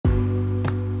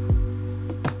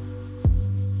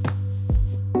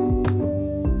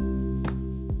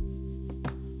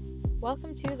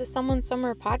Welcome to the Someone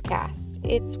Summer podcast.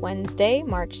 It's Wednesday,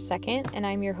 March 2nd, and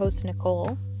I'm your host,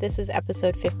 Nicole. This is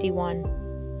episode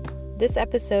 51. This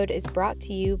episode is brought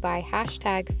to you by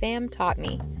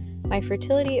 #FamTaughtMe, my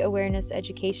fertility awareness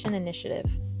education initiative.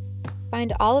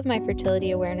 Find all of my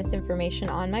fertility awareness information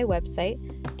on my website,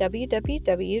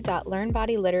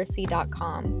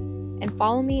 www.learnbodyliteracy.com, and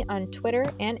follow me on Twitter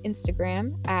and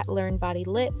Instagram at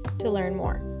LearnBodyLit to learn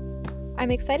more.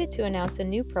 I'm excited to announce a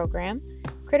new program,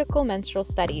 Critical Menstrual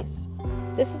Studies.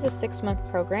 This is a 6-month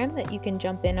program that you can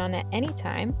jump in on at any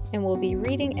time, and we'll be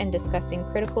reading and discussing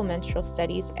critical menstrual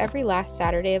studies every last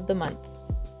Saturday of the month.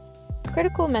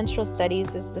 Critical menstrual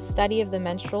studies is the study of the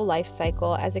menstrual life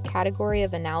cycle as a category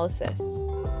of analysis.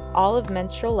 All of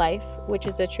menstrual life, which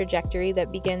is a trajectory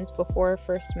that begins before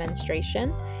first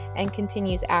menstruation and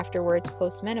continues afterwards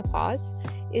post-menopause,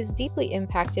 is deeply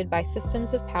impacted by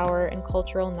systems of power and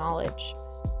cultural knowledge.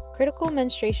 Critical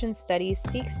menstruation studies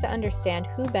seeks to understand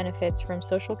who benefits from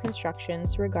social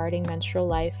constructions regarding menstrual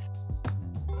life.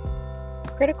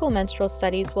 Critical menstrual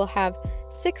studies will have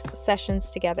 6 sessions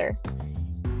together.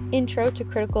 Intro to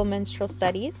Critical Menstrual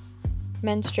Studies,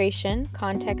 Menstruation,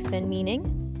 Context and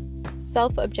Meaning,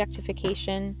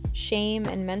 Self-Objectification, Shame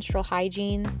and Menstrual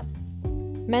Hygiene,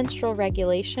 Menstrual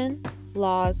Regulation,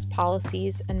 Laws,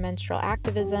 Policies, and Menstrual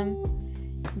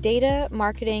Activism, Data,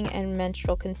 Marketing, and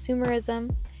Menstrual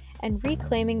Consumerism, and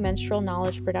Reclaiming Menstrual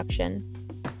Knowledge Production.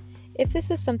 If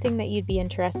this is something that you'd be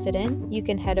interested in, you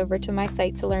can head over to my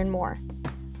site to learn more.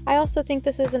 I also think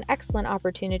this is an excellent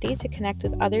opportunity to connect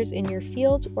with others in your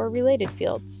field or related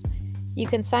fields. You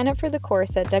can sign up for the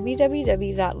course at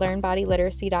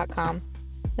www.learnbodyliteracy.com.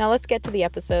 Now let's get to the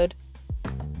episode.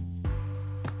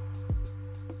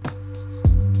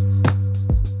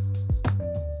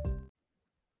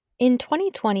 In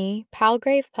 2020,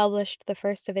 Palgrave published the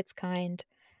first of its kind,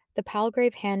 the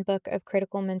Palgrave Handbook of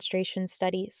Critical Menstruation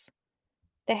Studies.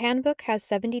 The handbook has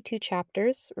 72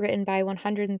 chapters written by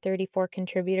 134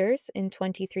 contributors in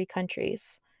 23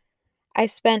 countries. I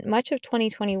spent much of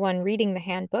 2021 reading the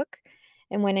handbook,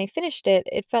 and when I finished it,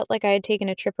 it felt like I had taken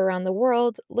a trip around the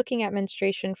world looking at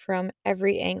menstruation from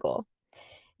every angle.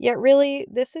 Yet really,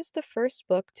 this is the first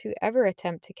book to ever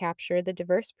attempt to capture the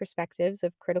diverse perspectives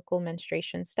of critical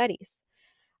menstruation studies.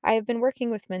 I have been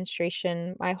working with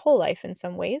menstruation my whole life in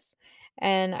some ways,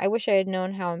 and I wish I had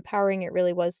known how empowering it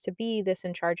really was to be this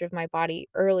in charge of my body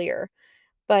earlier.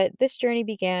 But this journey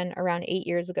began around 8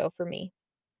 years ago for me.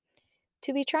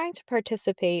 To be trying to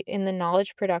participate in the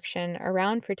knowledge production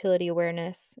around fertility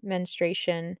awareness,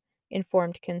 menstruation,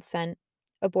 informed consent,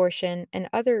 abortion, and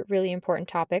other really important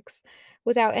topics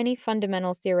without any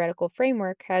fundamental theoretical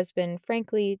framework has been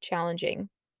frankly challenging.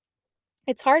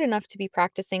 It's hard enough to be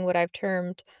practicing what I've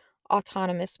termed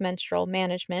autonomous menstrual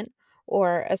management,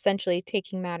 or essentially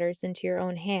taking matters into your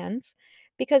own hands,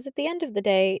 because at the end of the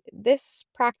day, this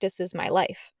practice is my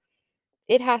life.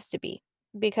 It has to be,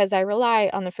 because I rely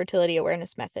on the fertility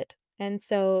awareness method. And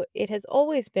so it has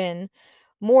always been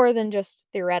more than just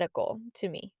theoretical to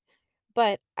me.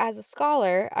 But as a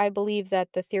scholar, I believe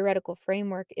that the theoretical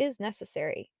framework is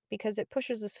necessary because it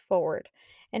pushes us forward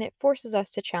and it forces us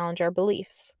to challenge our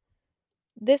beliefs.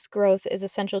 This growth is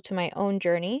essential to my own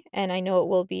journey, and I know it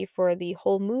will be for the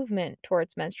whole movement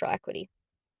towards menstrual equity.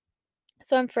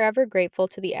 So I'm forever grateful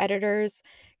to the editors,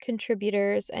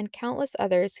 contributors, and countless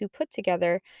others who put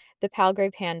together the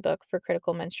Palgrave Handbook for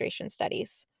Critical Menstruation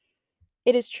Studies.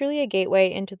 It is truly a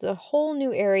gateway into the whole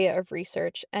new area of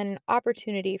research and an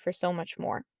opportunity for so much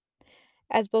more.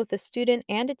 As both a student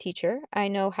and a teacher, I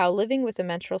know how living with a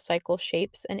menstrual cycle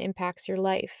shapes and impacts your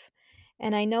life.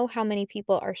 And I know how many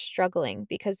people are struggling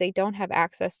because they don't have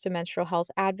access to menstrual health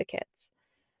advocates.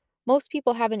 Most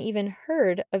people haven't even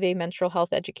heard of a menstrual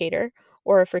health educator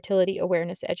or a fertility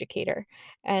awareness educator,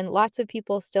 and lots of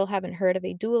people still haven't heard of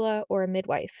a doula or a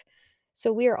midwife.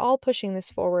 So we are all pushing this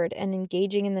forward and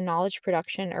engaging in the knowledge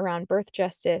production around birth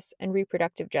justice and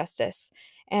reproductive justice.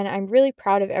 And I'm really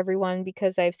proud of everyone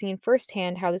because I've seen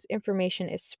firsthand how this information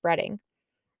is spreading.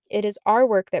 It is our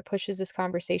work that pushes this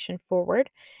conversation forward,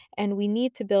 and we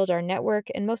need to build our network,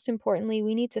 and most importantly,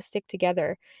 we need to stick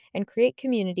together and create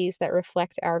communities that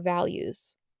reflect our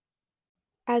values.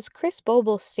 As Chris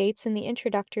Boble states in the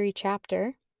introductory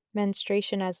chapter,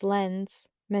 Menstruation as Lens,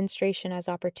 Menstruation as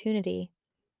Opportunity,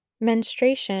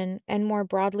 menstruation, and more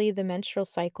broadly the menstrual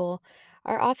cycle,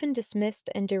 are often dismissed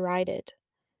and derided.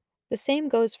 The same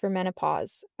goes for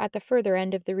menopause, at the further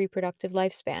end of the reproductive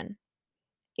lifespan.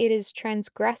 It is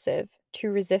transgressive to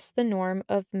resist the norm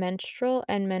of menstrual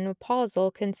and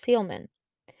menopausal concealment.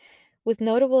 With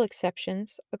notable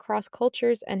exceptions, across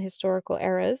cultures and historical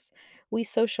eras, we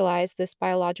socialize this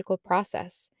biological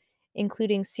process.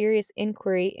 including serious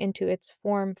inquiry into its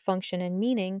form, function, and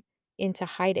meaning, into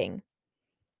hiding.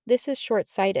 This is short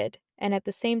sighted and at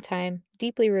the same time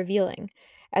deeply revealing,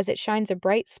 as it shines a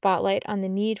bright spotlight on the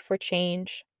need for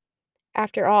change.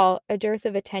 After all, a dearth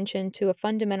of attention to a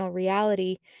fundamental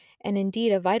reality, and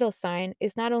indeed a vital sign,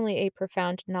 is not only a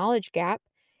profound knowledge gap,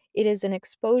 it is an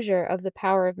exposure of the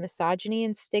power of misogyny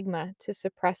and stigma to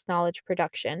suppress knowledge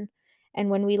production. And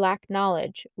when we lack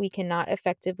knowledge, we cannot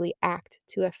effectively act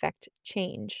to effect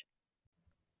change.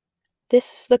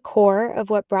 This is the core of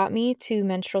what brought me to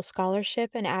menstrual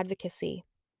scholarship and advocacy.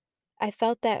 I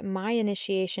felt that my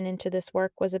initiation into this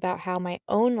work was about how my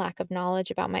own lack of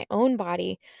knowledge about my own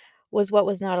body was what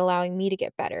was not allowing me to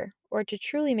get better, or to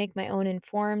truly make my own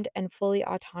informed and fully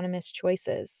autonomous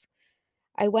choices.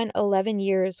 I went 11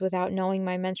 years without knowing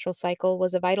my menstrual cycle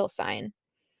was a vital sign.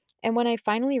 And when I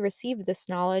finally received this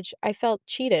knowledge, I felt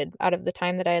cheated out of the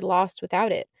time that I had lost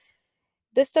without it.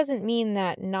 This doesn't mean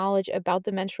that knowledge about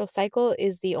the menstrual cycle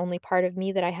is the only part of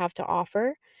me that I have to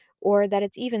offer, or that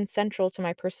it's even central to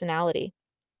my personality.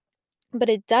 But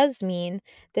it does mean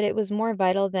that it was more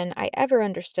vital than I ever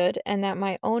understood, and that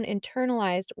my own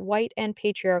internalized white and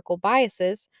patriarchal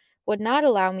biases would not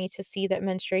allow me to see that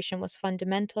menstruation was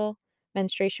fundamental,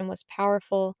 menstruation was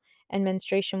powerful, and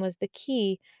menstruation was the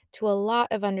key to a lot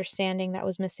of understanding that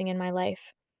was missing in my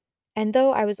life. And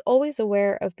though I was always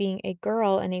aware of being a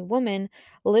girl and a woman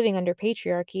living under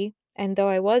patriarchy, and though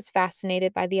I was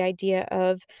fascinated by the idea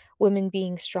of women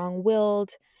being strong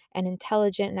willed and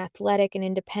intelligent and athletic and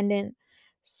independent,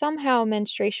 somehow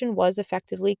menstruation was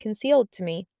effectively concealed to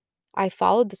me. I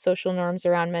followed the social norms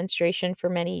around menstruation for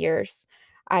many years.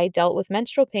 I dealt with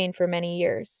menstrual pain for many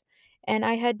years. And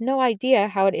I had no idea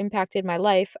how it impacted my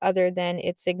life other than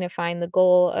it signifying the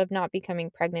goal of not becoming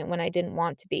pregnant when I didn't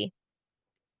want to be.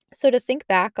 So to think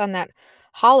back on that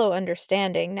hollow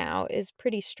understanding now is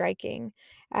pretty striking,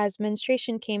 as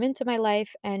menstruation came into my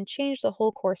life and changed the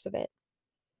whole course of it.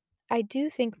 I do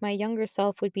think my younger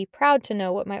self would be proud to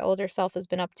know what my older self has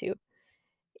been up to.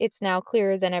 It's now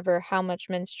clearer than ever how much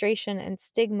menstruation and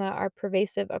stigma are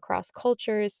pervasive across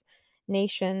cultures,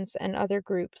 nations, and other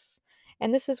groups.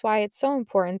 And this is why it's so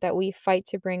important that we fight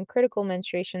to bring critical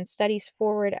menstruation studies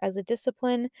forward as a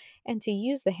discipline and to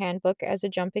use the handbook as a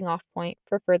jumping off point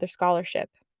for further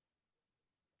scholarship.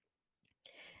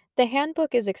 The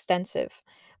handbook is extensive,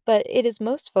 but it is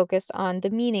most focused on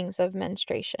the meanings of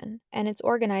menstruation, and it's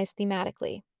organized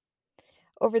thematically.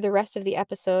 Over the rest of the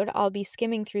episode, I'll be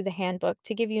skimming through the handbook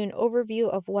to give you an overview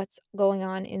of what's going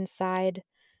on inside.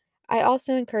 I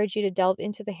also encourage you to delve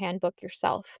into the handbook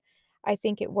yourself. I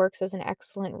think it works as an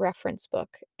excellent reference book,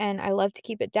 and I love to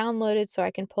keep it downloaded so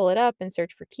I can pull it up and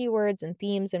search for keywords and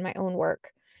themes in my own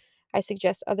work. I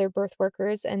suggest other birth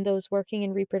workers and those working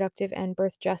in reproductive and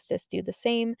birth justice do the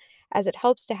same, as it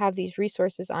helps to have these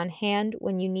resources on hand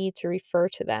when you need to refer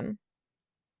to them.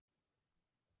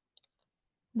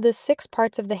 The 6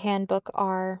 parts of the handbook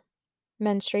are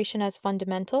menstruation as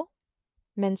fundamental,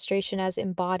 menstruation as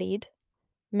embodied,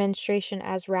 menstruation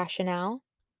as rationale,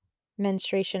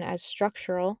 menstruation as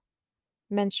structural,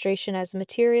 menstruation as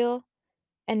material,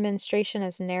 and menstruation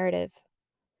as narrative.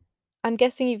 I'm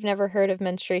guessing you've never heard of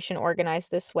menstruation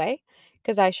organized this way,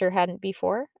 because I sure hadn't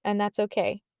before, and that's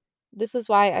okay. This is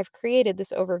why I've created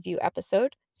this overview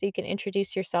episode, so you can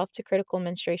introduce yourself to critical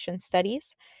menstruation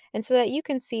studies, and so that you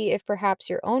can see if perhaps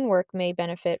your own work may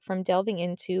benefit from delving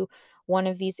into one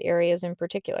of these areas in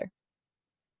particular.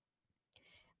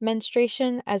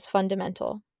 Menstruation as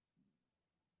fundamental.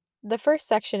 The first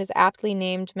section is aptly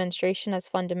named Menstruation as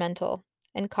Fundamental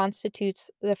and constitutes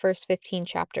the first 15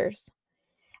 chapters.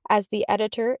 As the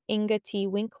editor, Inga T.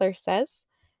 Winkler, says,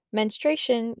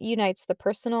 menstruation unites the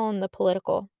personal and the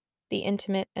political, the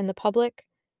intimate and the public,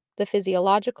 the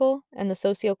physiological and the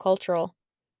sociocultural.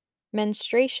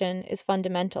 Menstruation is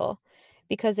fundamental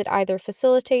because it either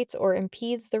facilitates or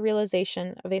impedes the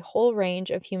realization of a whole range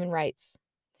of human rights.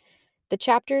 The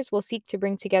chapters will seek to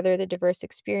bring together the diverse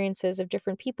experiences of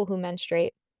different people who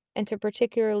menstruate, and to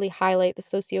particularly highlight the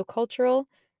sociocultural,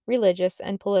 religious,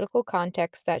 and political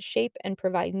contexts that shape and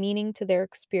provide meaning to their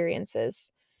experiences.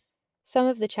 Some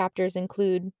of the chapters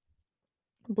include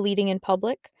bleeding in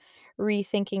public,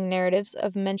 rethinking narratives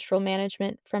of menstrual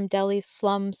management from Delhi's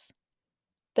slums,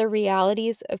 the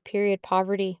realities of period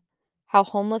poverty, how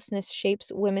homelessness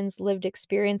shapes women's lived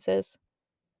experiences,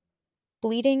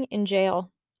 bleeding in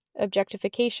jail,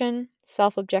 objectification,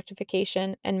 self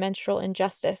objectification, and menstrual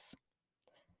injustice,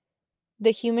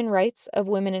 the human rights of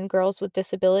women and girls with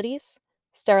disabilities,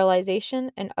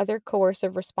 sterilization and other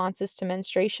coercive responses to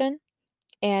menstruation,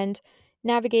 and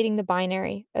navigating the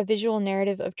binary, a visual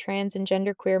narrative of trans and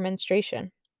genderqueer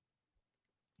menstruation.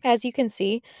 As you can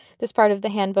see, this part of the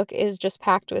handbook is just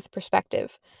packed with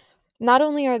perspective. Not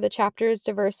only are the chapters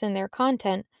diverse in their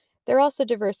content, they're also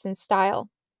diverse in style,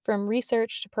 from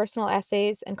research to personal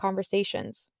essays and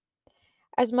conversations.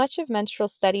 As much of menstrual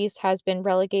studies has been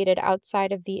relegated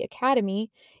outside of the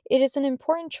academy, it is an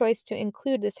important choice to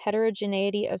include this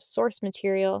heterogeneity of source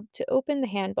material to open the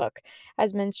handbook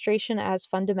as menstruation as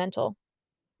fundamental.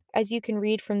 As you can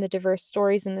read from the diverse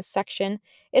stories in this section,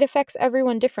 it affects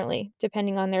everyone differently,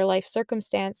 depending on their life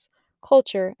circumstance,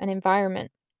 culture, and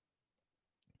environment.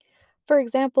 For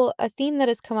example, a theme that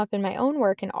has come up in my own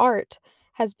work in art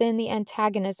has been the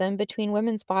antagonism between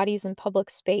women's bodies and public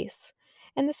space.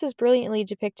 And this is brilliantly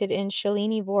depicted in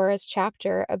Shalini Vora's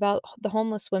chapter about the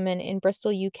homeless women in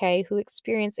Bristol, UK, who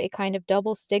experience a kind of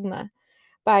double stigma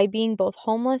by being both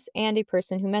homeless and a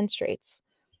person who menstruates.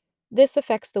 This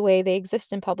affects the way they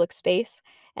exist in public space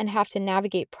and have to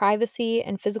navigate privacy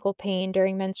and physical pain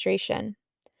during menstruation.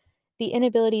 The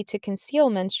inability to conceal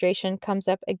menstruation comes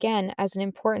up again as an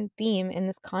important theme in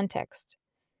this context.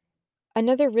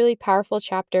 Another really powerful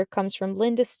chapter comes from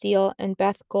Linda Steele and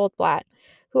Beth Goldblatt,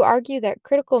 who argue that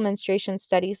critical menstruation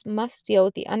studies must deal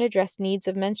with the unaddressed needs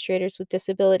of menstruators with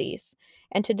disabilities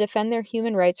and to defend their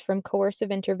human rights from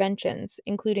coercive interventions,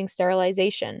 including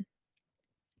sterilization.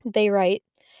 They write,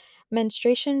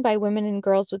 menstruation by women and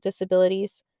girls with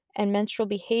disabilities, and menstrual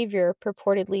behavior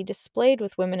purportedly displayed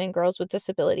with women and girls with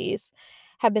disabilities,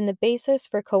 have been the basis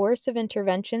for coercive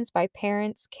interventions by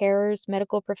parents, carers,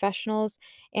 medical professionals,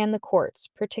 and the courts,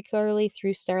 particularly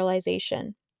through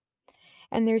sterilization.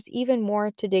 And there's even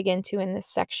more to dig into in this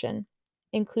section,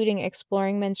 including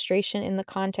exploring menstruation in the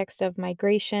context of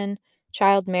migration,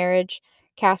 child marriage,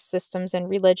 caste systems, and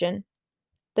religion.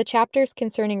 The chapters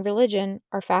concerning religion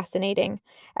are fascinating,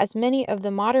 as many of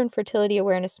the modern fertility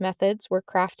awareness methods were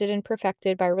crafted and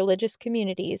perfected by religious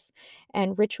communities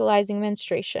and ritualizing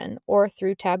menstruation or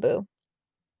through taboo.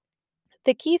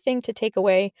 The key thing to take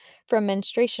away from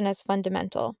menstruation as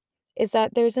fundamental is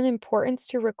that there's an importance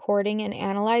to recording and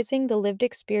analyzing the lived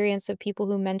experience of people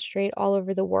who menstruate all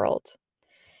over the world.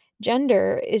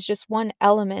 Gender is just one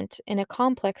element in a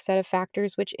complex set of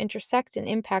factors which intersect and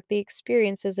impact the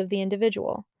experiences of the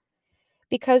individual.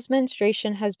 Because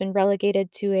menstruation has been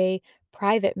relegated to a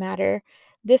private matter,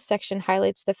 this section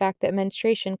highlights the fact that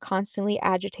menstruation constantly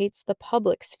agitates the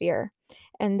public sphere,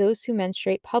 and those who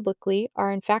menstruate publicly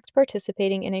are in fact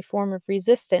participating in a form of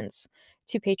resistance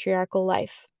to patriarchal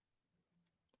life.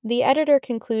 The editor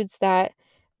concludes that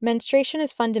menstruation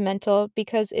is fundamental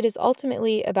because it is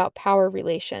ultimately about power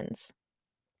relations.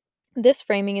 This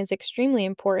framing is extremely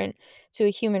important to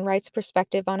a human rights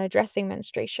perspective on addressing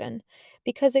menstruation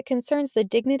because it concerns the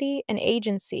dignity and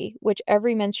agency which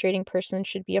every menstruating person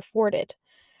should be afforded,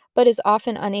 but is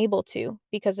often unable to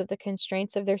because of the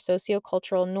constraints of their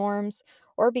sociocultural norms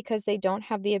or because they don't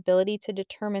have the ability to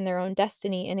determine their own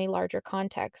destiny in a larger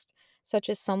context, such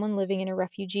as someone living in a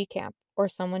refugee camp or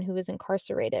someone who is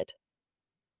incarcerated.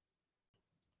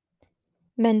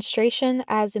 Menstruation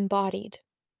as embodied.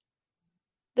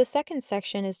 The second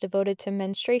section is devoted to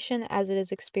menstruation as it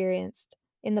is experienced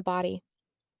in the body.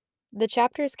 The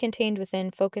chapters contained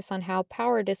within focus on how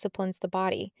power disciplines the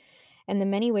body and the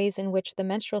many ways in which the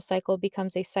menstrual cycle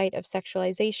becomes a site of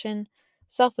sexualization,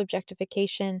 self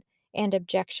objectification, and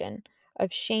objection,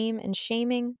 of shame and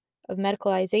shaming, of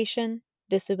medicalization,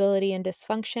 disability and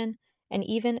dysfunction, and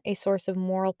even a source of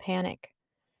moral panic.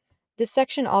 This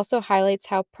section also highlights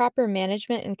how proper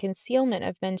management and concealment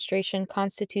of menstruation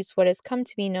constitutes what has come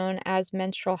to be known as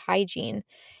menstrual hygiene,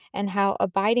 and how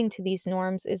abiding to these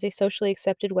norms is a socially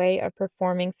accepted way of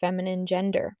performing feminine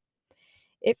gender.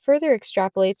 It further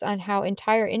extrapolates on how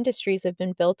entire industries have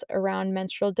been built around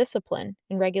menstrual discipline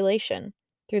and regulation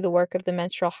through the work of the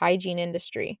menstrual hygiene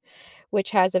industry,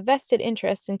 which has a vested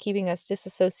interest in keeping us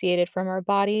disassociated from our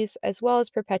bodies as well as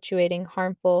perpetuating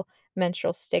harmful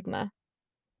menstrual stigma.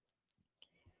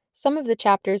 Some of the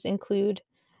chapters include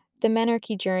the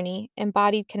menarche journey,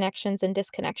 embodied connections and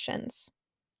disconnections,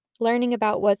 learning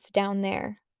about what's down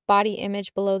there, body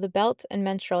image below the belt and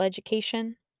menstrual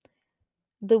education,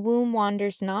 the womb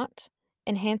wanders not,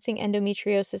 enhancing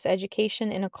endometriosis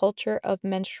education in a culture of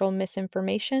menstrual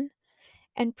misinformation,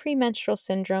 and premenstrual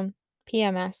syndrome,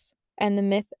 PMS, and the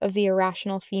myth of the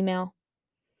irrational female.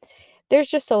 There's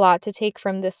just a lot to take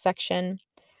from this section.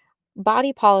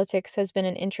 Body politics has been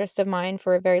an interest of mine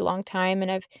for a very long time, and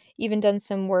I've even done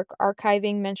some work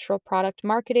archiving menstrual product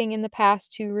marketing in the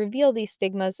past to reveal these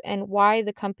stigmas and why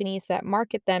the companies that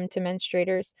market them to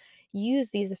menstruators use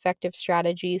these effective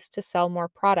strategies to sell more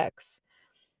products.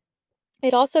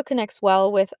 It also connects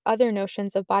well with other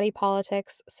notions of body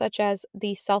politics, such as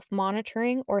the self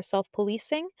monitoring or self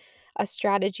policing a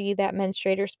strategy that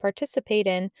menstruators participate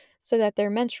in so that their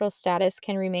menstrual status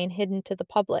can remain hidden to the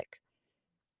public.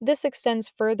 This extends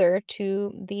further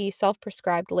to the self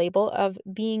prescribed label of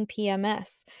being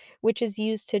PMS, which is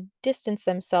used to distance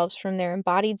themselves from their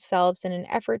embodied selves in an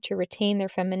effort to retain their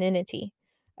femininity,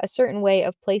 a certain way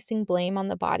of placing blame on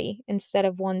the body instead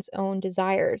of one's own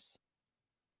desires.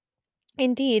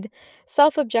 Indeed,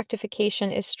 self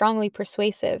objectification is strongly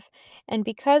persuasive, and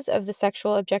because of the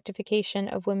sexual objectification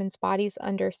of women's bodies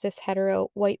under cis hetero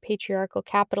white patriarchal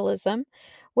capitalism,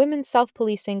 women's self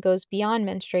policing goes beyond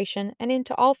menstruation and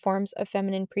into all forms of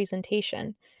feminine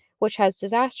presentation, which has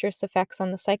disastrous effects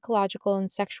on the psychological and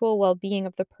sexual well being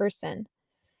of the person.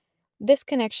 This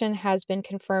connection has been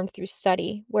confirmed through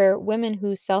study, where women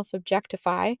who self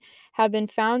objectify have been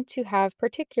found to have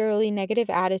particularly negative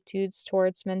attitudes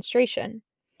towards menstruation.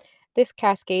 This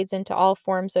cascades into all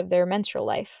forms of their menstrual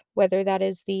life, whether that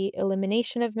is the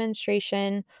elimination of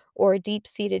menstruation or deep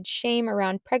seated shame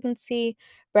around pregnancy,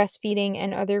 breastfeeding,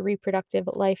 and other reproductive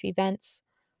life events.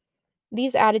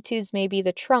 These attitudes may be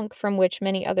the trunk from which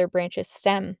many other branches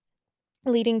stem,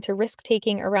 leading to risk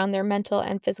taking around their mental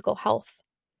and physical health.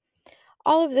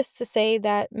 All of this to say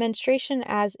that menstruation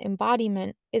as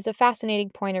embodiment is a fascinating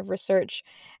point of research,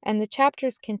 and the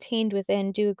chapters contained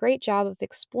within do a great job of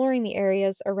exploring the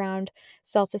areas around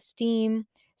self esteem,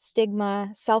 stigma,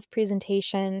 self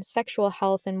presentation, sexual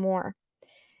health, and more.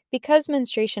 Because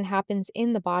menstruation happens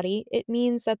in the body, it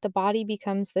means that the body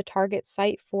becomes the target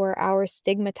site for our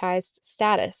stigmatized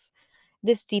status.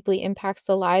 This deeply impacts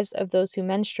the lives of those who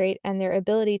menstruate and their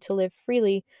ability to live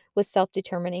freely with self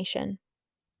determination.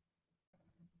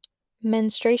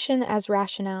 Menstruation as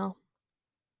rationale.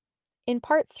 In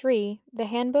Part 3, the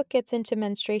handbook gets into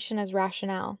menstruation as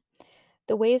rationale,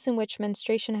 the ways in which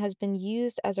menstruation has been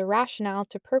used as a rationale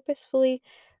to purposefully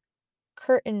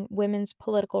curtain women's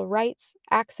political rights,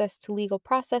 access to legal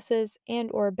processes,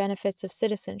 and/or benefits of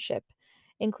citizenship,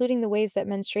 including the ways that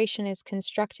menstruation is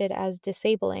constructed as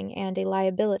disabling and a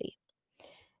liability.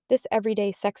 This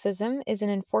everyday sexism is an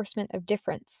enforcement of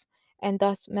difference, and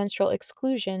thus menstrual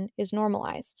exclusion is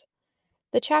normalized.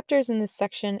 The chapters in this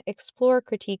section explore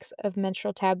critiques of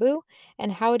menstrual taboo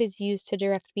and how it is used to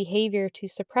direct behavior to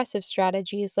suppressive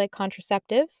strategies like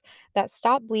contraceptives that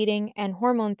stop bleeding and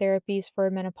hormone therapies for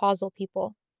menopausal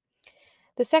people.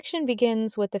 The section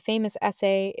begins with the famous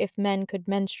essay If Men Could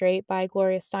Menstruate by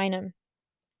Gloria Steinem.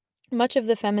 Much of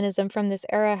the feminism from this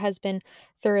era has been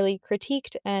thoroughly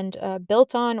critiqued and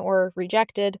built on or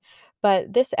rejected,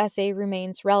 but this essay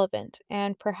remains relevant,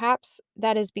 and perhaps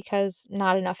that is because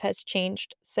not enough has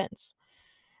changed since.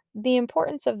 The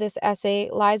importance of this essay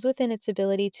lies within its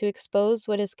ability to expose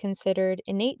what is considered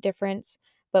innate difference,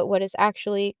 but what is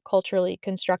actually culturally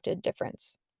constructed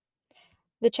difference.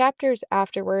 The chapters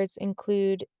afterwards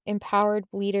include empowered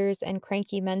bleeders and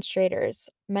cranky menstruators,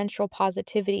 menstrual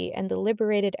positivity, and the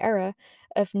liberated era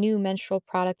of new menstrual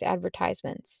product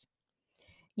advertisements.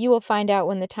 You will find out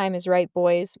when the time is right,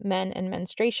 boys, men, and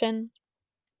menstruation,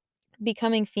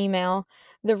 becoming female,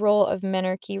 the role of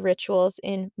menarche rituals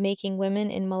in making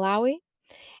women in Malawi,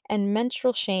 and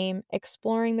menstrual shame,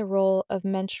 exploring the role of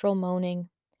menstrual moaning.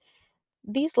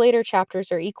 These later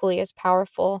chapters are equally as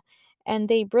powerful, and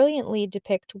they brilliantly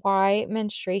depict why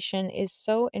menstruation is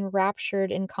so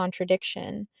enraptured in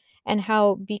contradiction, and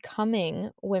how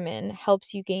becoming women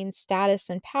helps you gain status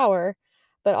and power,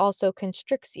 but also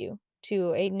constricts you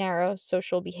to a narrow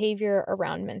social behavior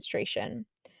around menstruation.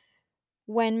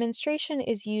 When menstruation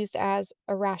is used as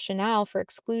a rationale for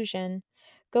exclusion,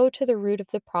 go to the root of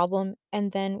the problem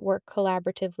and then work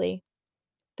collaboratively.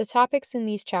 The topics in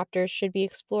these chapters should be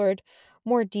explored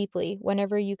more deeply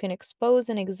whenever you can expose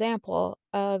an example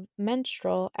of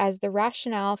menstrual as the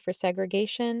rationale for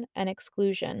segregation and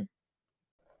exclusion.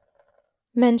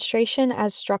 Menstruation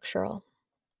as structural.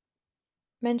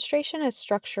 Menstruation as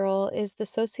structural is the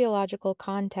sociological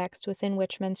context within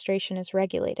which menstruation is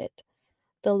regulated.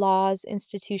 The laws,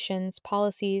 institutions,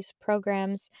 policies,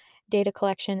 programs, data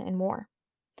collection, and more.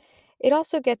 It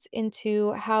also gets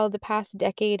into how the past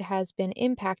decade has been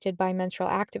impacted by menstrual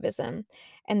activism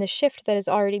and the shift that has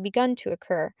already begun to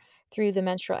occur through the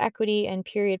menstrual equity and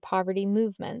period poverty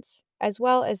movements, as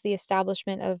well as the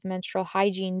establishment of Menstrual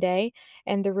Hygiene Day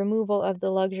and the removal of the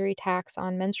luxury tax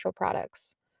on menstrual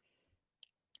products.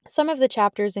 Some of the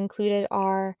chapters included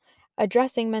are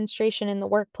Addressing Menstruation in the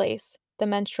Workplace, the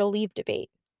Menstrual Leave Debate,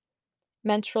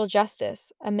 Menstrual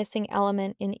Justice, a Missing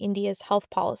Element in India's Health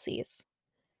Policies,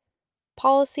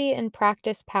 Policy and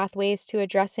Practice Pathways to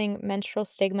Addressing Menstrual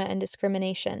Stigma and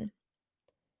Discrimination,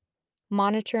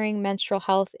 Monitoring Menstrual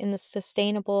Health in the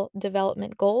Sustainable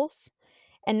Development Goals,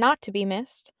 and not to be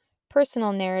missed,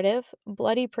 Personal narrative: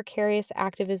 bloody precarious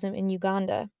activism in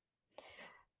Uganda.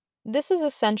 This is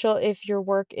essential if your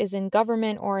work is in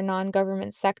government or non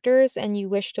government sectors and you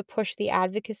wish to push the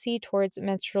advocacy towards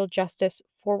menstrual justice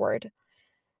forward.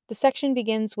 The section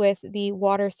begins with the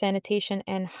water, sanitation,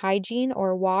 and hygiene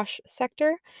or WASH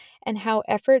sector and how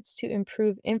efforts to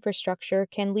improve infrastructure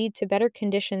can lead to better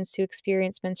conditions to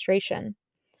experience menstruation.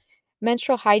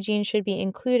 Menstrual hygiene should be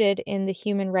included in the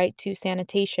human right to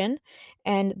sanitation,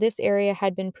 and this area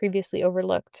had been previously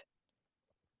overlooked.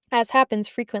 As happens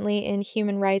frequently in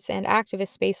human rights and activist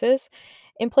spaces,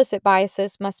 implicit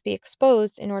biases must be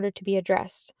exposed in order to be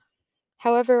addressed.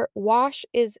 However, WASH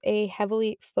is a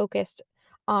heavily focused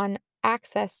on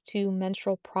access to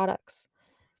menstrual products.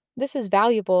 This is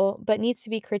valuable, but needs to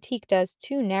be critiqued as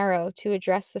too narrow to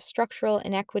address the structural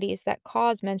inequities that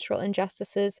cause menstrual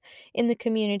injustices in the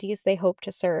communities they hope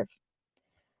to serve.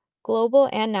 Global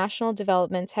and national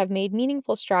developments have made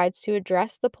meaningful strides to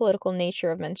address the political nature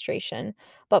of menstruation,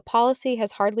 but policy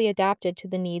has hardly adapted to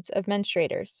the needs of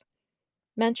menstruators.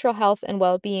 Menstrual health and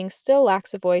well being still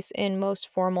lacks a voice in most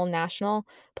formal national,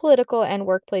 political, and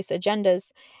workplace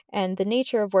agendas, and the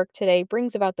nature of work today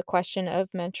brings about the question of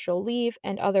menstrual leave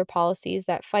and other policies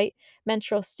that fight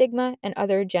menstrual stigma and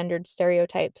other gendered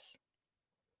stereotypes.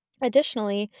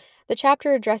 Additionally, the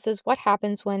chapter addresses what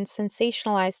happens when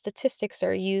sensationalized statistics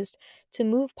are used to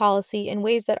move policy in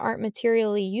ways that aren't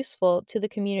materially useful to the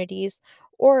communities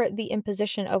or the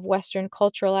imposition of Western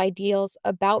cultural ideals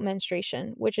about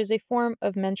menstruation, which is a form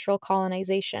of menstrual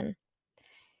colonization.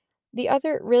 The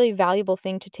other really valuable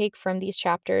thing to take from these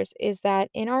chapters is that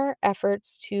in our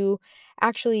efforts to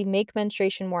actually make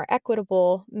menstruation more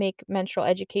equitable, make menstrual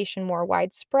education more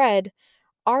widespread,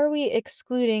 are we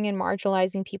excluding and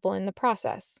marginalizing people in the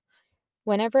process?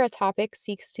 Whenever a topic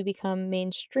seeks to become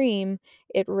mainstream,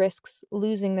 it risks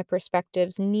losing the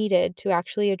perspectives needed to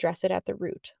actually address it at the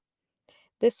root.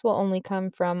 This will only come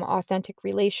from authentic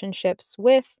relationships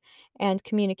with and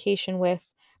communication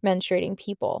with menstruating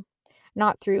people,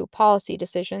 not through policy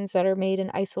decisions that are made in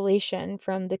isolation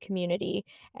from the community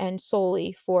and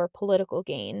solely for political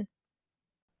gain.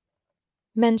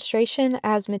 Menstruation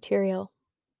as material.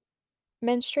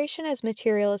 Menstruation as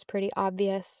material is pretty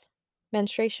obvious.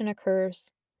 Menstruation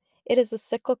occurs. It is a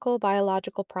cyclical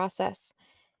biological process,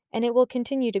 and it will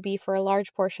continue to be for a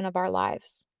large portion of our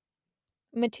lives.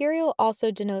 Material also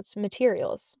denotes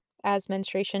materials, as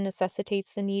menstruation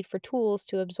necessitates the need for tools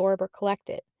to absorb or collect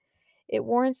it. It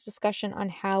warrants discussion on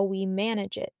how we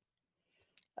manage it.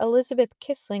 Elizabeth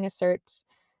Kissling asserts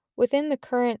within the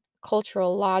current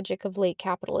cultural logic of late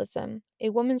capitalism, a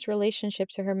woman's relationship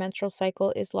to her menstrual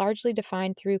cycle is largely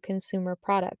defined through consumer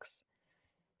products.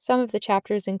 Some of the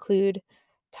chapters include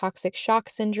toxic shock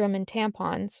syndrome and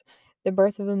tampons, the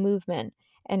birth of a movement,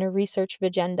 and a research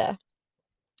agenda,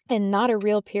 and not a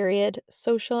real period,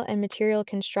 social and material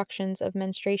constructions of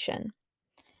menstruation.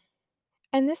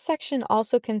 And this section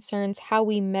also concerns how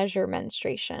we measure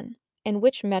menstruation and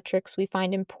which metrics we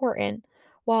find important,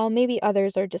 while maybe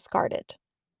others are discarded.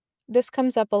 This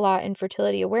comes up a lot in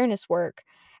fertility awareness work,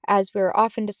 as we're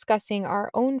often discussing our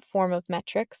own form of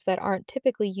metrics that aren't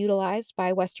typically utilized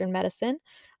by Western medicine,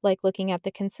 like looking at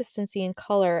the consistency and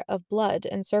color of blood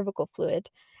and cervical fluid,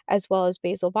 as well as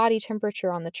basal body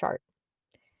temperature on the chart.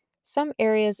 Some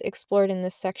areas explored in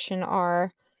this section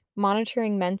are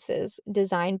monitoring menses,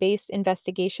 design based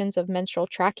investigations of menstrual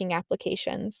tracking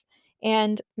applications,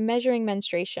 and measuring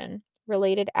menstruation,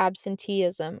 related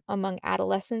absenteeism among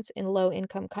adolescents in low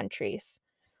income countries.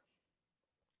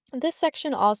 This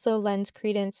section also lends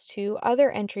credence to other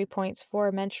entry points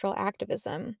for menstrual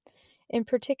activism, in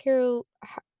particular,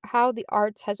 how the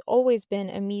arts has always been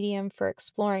a medium for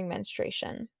exploring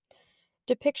menstruation.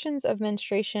 Depictions of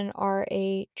menstruation are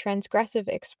a transgressive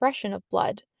expression of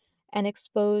blood and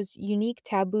expose unique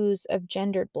taboos of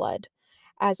gendered blood,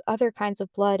 as other kinds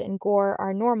of blood and gore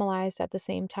are normalized at the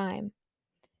same time.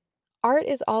 Art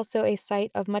is also a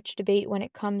site of much debate when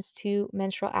it comes to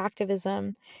menstrual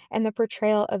activism and the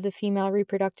portrayal of the female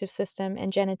reproductive system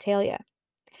and genitalia.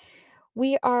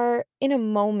 We are in a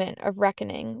moment of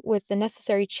reckoning with the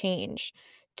necessary change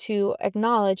to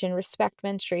acknowledge and respect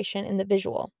menstruation in the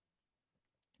visual.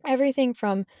 Everything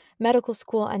from medical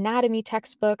school anatomy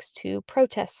textbooks to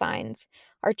protest signs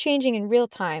are changing in real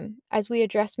time as we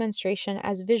address menstruation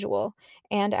as visual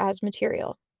and as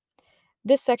material.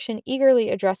 This section eagerly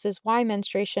addresses why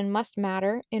menstruation must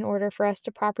matter in order for us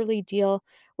to properly deal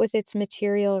with its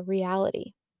material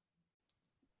reality.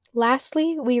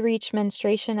 Lastly, we reach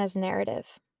menstruation as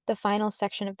narrative, the final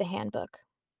section of the handbook.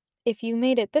 If you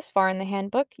made it this far in the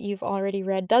handbook, you've already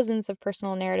read dozens of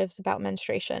personal narratives about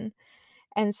menstruation.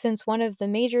 And since one of the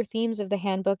major themes of the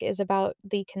handbook is about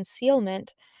the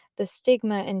concealment, the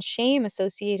stigma, and shame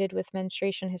associated with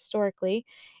menstruation historically,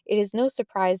 it is no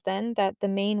surprise then that the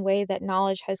main way that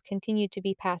knowledge has continued to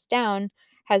be passed down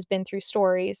has been through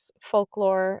stories,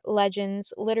 folklore,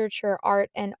 legends, literature, art,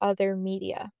 and other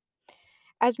media.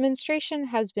 As menstruation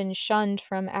has been shunned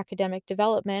from academic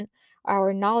development,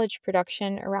 our knowledge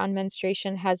production around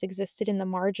menstruation has existed in the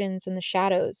margins and the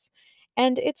shadows,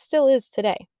 and it still is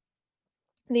today.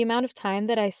 The amount of time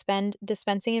that I spend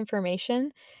dispensing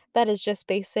information that is just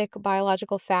basic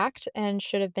biological fact and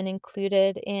should have been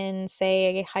included in,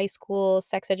 say, a high school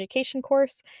sex education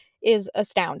course is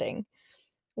astounding.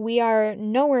 We are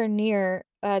nowhere near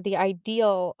the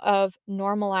ideal of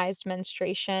normalized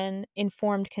menstruation,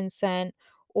 informed consent,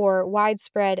 or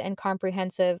widespread and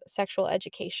comprehensive sexual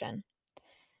education.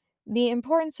 The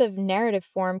importance of narrative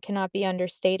form cannot be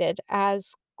understated,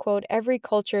 as, quote, every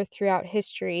culture throughout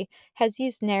history has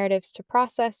used narratives to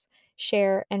process,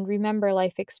 share, and remember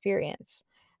life experience.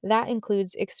 That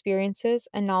includes experiences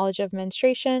and knowledge of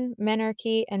menstruation,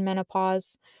 menarche, and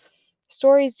menopause.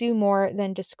 Stories do more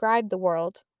than describe the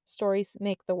world, stories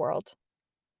make the world.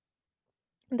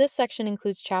 This section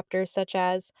includes chapters such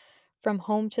as From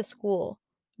Home to School,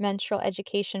 menstrual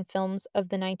education films of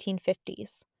the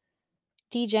 1950s,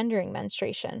 Degendering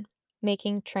Menstruation,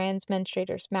 Making Trans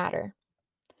Menstruators Matter,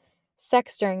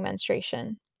 Sex During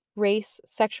Menstruation, Race,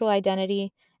 Sexual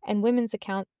Identity, and Women's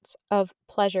Accounts of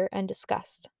Pleasure and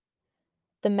Disgust,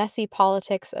 The Messy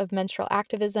Politics of Menstrual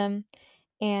Activism,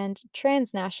 and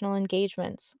Transnational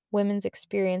Engagements, Women's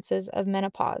Experiences of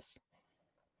Menopause.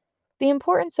 The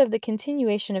importance of the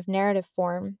continuation of narrative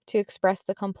form to express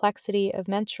the complexity of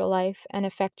menstrual life and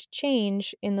affect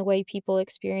change in the way people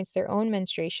experience their own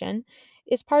menstruation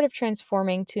is part of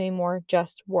transforming to a more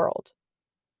just world.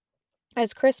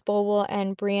 As Chris Bowell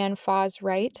and Brianne Foss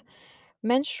write,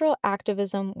 menstrual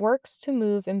activism works to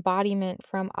move embodiment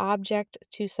from object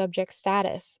to subject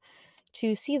status,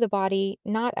 to see the body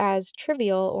not as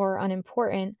trivial or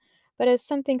unimportant, but as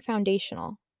something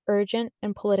foundational, urgent,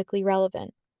 and politically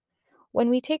relevant. When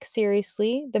we take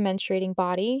seriously the menstruating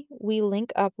body, we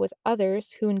link up with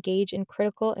others who engage in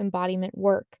critical embodiment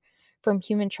work, from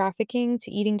human trafficking to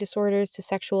eating disorders to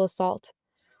sexual assault.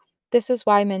 This is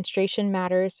why Menstruation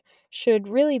Matters should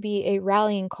really be a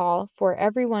rallying call for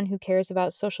everyone who cares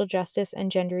about social justice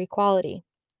and gender equality.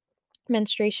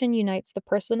 Menstruation unites the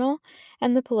personal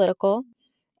and the political,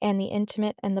 and the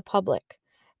intimate and the public,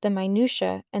 the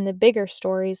minutiae and the bigger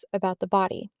stories about the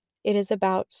body. It is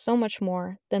about so much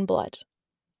more than blood.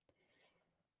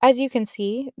 As you can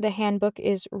see, the handbook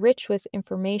is rich with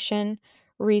information,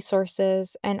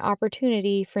 resources, and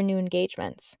opportunity for new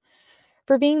engagements.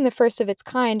 For being the first of its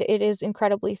kind, it is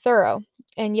incredibly thorough,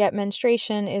 and yet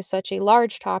menstruation is such a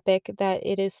large topic that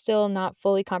it is still not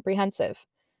fully comprehensive.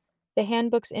 The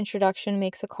handbook's introduction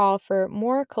makes a call for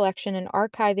more collection and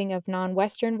archiving of non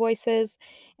Western voices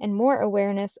and more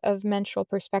awareness of menstrual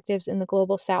perspectives in the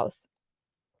global South.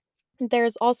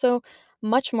 There's also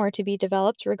much more to be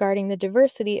developed regarding the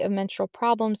diversity of menstrual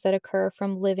problems that occur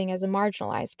from living as a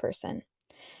marginalized person.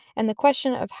 And the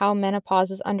question of how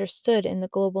menopause is understood in the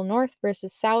global North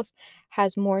versus South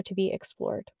has more to be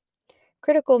explored.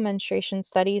 Critical menstruation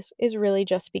studies is really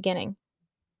just beginning.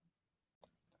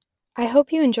 I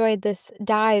hope you enjoyed this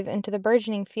dive into the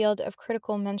burgeoning field of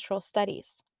critical menstrual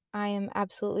studies. I am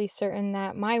absolutely certain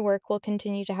that my work will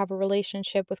continue to have a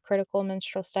relationship with critical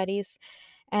menstrual studies,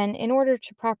 and in order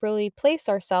to properly place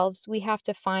ourselves, we have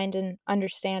to find and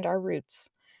understand our roots.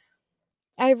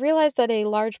 I've realized that a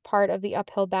large part of the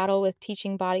uphill battle with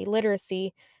teaching body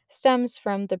literacy stems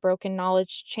from the broken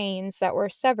knowledge chains that were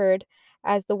severed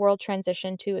as the world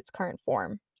transitioned to its current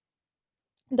form.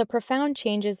 The profound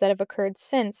changes that have occurred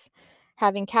since,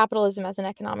 having capitalism as an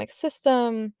economic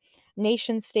system,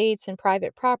 nation states and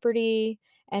private property,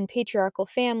 and patriarchal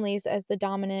families as the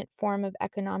dominant form of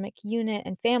economic unit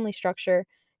and family structure,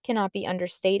 cannot be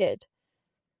understated.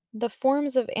 The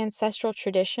forms of ancestral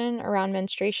tradition around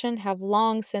menstruation have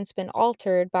long since been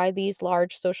altered by these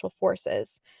large social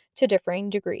forces to differing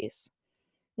degrees.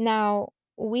 Now,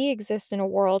 we exist in a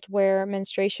world where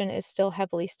menstruation is still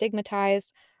heavily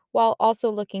stigmatized, while also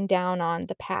looking down on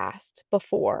the past,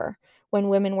 before, when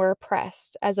women were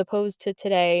oppressed, as opposed to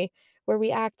today, where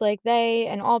we act like they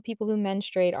and all people who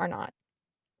menstruate are not.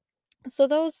 So,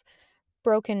 those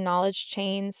broken knowledge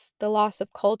chains, the loss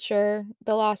of culture,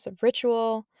 the loss of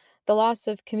ritual, the loss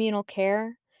of communal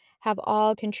care have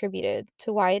all contributed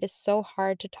to why it is so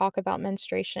hard to talk about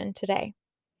menstruation today.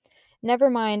 Never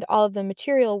mind all of the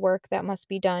material work that must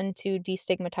be done to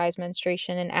destigmatize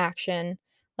menstruation in action,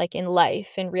 like in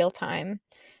life, in real time.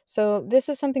 So, this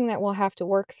is something that we'll have to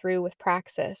work through with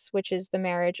praxis, which is the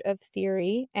marriage of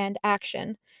theory and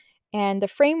action. And the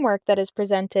framework that is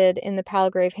presented in the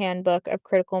Palgrave Handbook of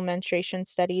Critical Menstruation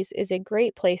Studies is a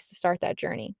great place to start that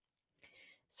journey.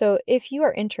 So, if you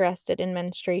are interested in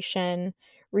menstruation,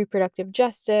 reproductive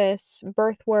justice,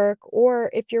 birth work, or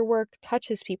if your work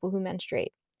touches people who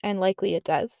menstruate, and likely it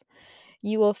does,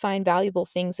 you will find valuable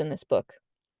things in this book.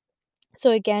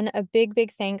 So, again, a big,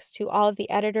 big thanks to all of the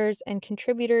editors and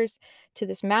contributors to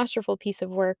this masterful piece of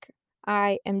work.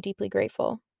 I am deeply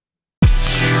grateful.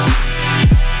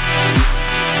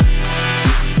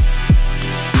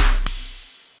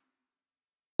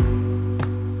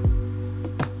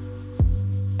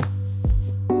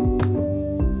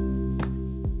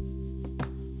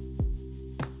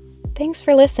 Thanks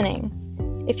for listening.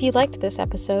 If you liked this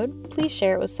episode, please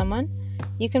share it with someone.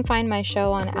 You can find my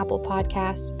show on Apple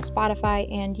Podcasts,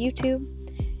 Spotify, and YouTube.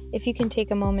 If you can take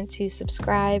a moment to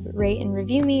subscribe, rate, and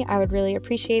review me, I would really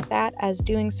appreciate that, as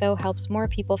doing so helps more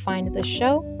people find this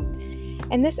show.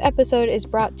 And this episode is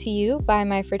brought to you by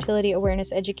my Fertility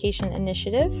Awareness Education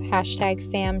Initiative,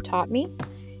 #FamTaughtMe.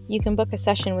 You can book a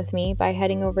session with me by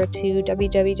heading over to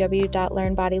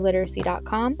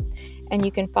www.learnbodyliteracy.com, and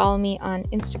you can follow me on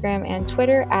Instagram and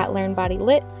Twitter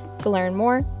 @LearnBodyLit to learn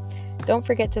more. Don't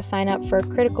forget to sign up for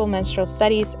Critical Menstrual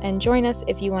Studies and join us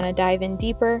if you want to dive in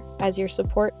deeper, as your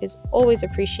support is always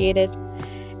appreciated.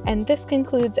 And this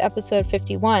concludes episode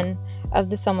 51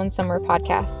 of the Someone Somewhere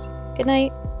podcast. Good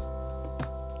night.